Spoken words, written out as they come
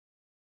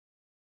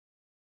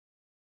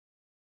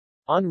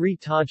Henri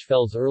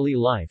Tajfel's early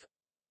life.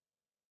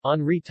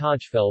 Henri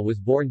Tajfel was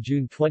born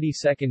June 22,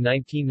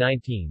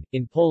 1919,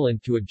 in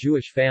Poland to a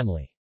Jewish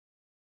family.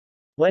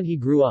 When he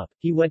grew up,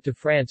 he went to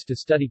France to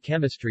study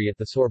chemistry at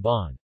the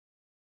Sorbonne.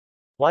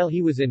 While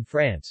he was in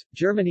France,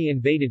 Germany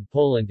invaded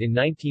Poland in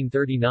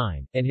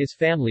 1939, and his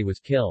family was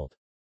killed.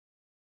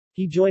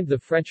 He joined the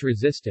French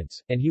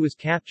resistance, and he was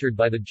captured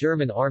by the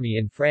German army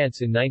in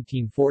France in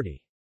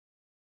 1940.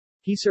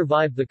 He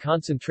survived the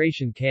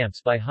concentration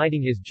camps by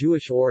hiding his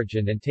Jewish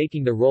origin and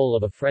taking the role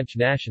of a French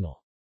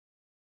national.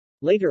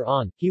 Later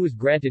on, he was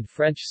granted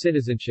French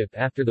citizenship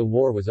after the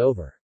war was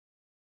over.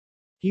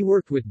 He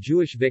worked with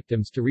Jewish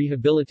victims to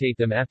rehabilitate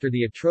them after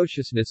the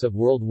atrociousness of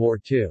World War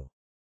II.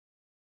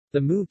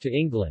 The move to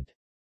England.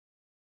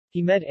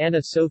 He met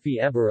Anna Sophie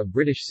Eber, a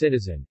British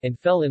citizen, and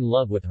fell in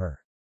love with her.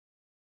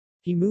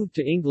 He moved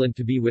to England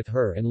to be with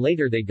her and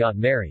later they got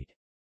married.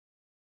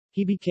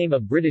 He became a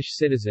British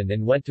citizen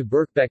and went to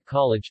Birkbeck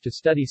College to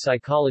study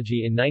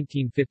psychology in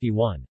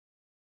 1951.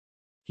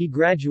 He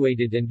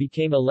graduated and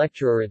became a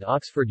lecturer at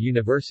Oxford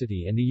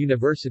University and the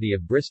University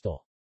of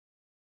Bristol.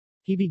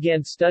 He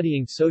began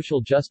studying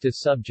social justice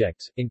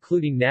subjects,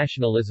 including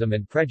nationalism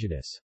and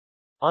prejudice.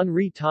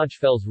 Henri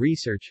Tajfel's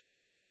research.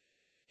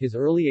 His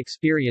early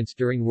experience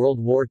during World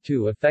War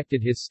II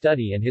affected his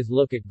study and his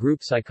look at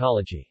group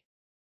psychology.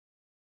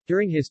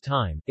 During his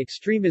time,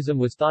 extremism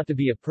was thought to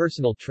be a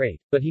personal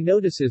trait, but he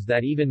notices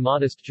that even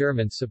modest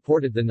Germans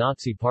supported the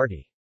Nazi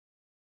Party.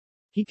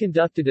 He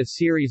conducted a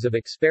series of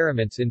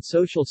experiments in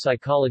social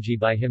psychology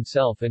by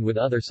himself and with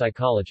other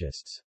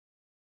psychologists.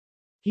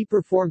 He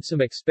performed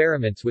some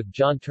experiments with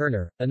John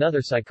Turner,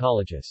 another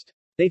psychologist.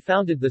 They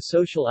founded the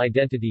social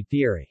identity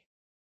theory.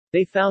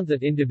 They found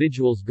that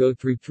individuals go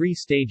through 3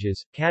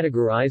 stages: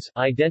 categorize,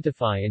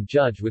 identify and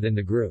judge within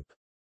the group.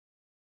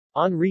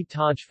 Henri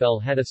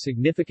Tajfel had a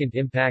significant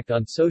impact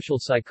on social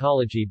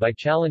psychology by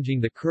challenging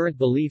the current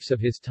beliefs of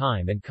his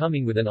time and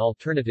coming with an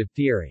alternative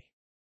theory.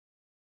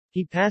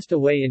 He passed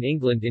away in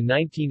England in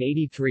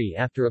 1983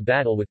 after a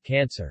battle with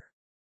cancer.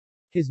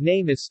 His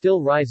name is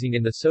still rising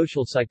in the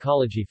social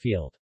psychology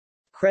field.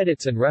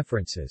 Credits and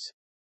references.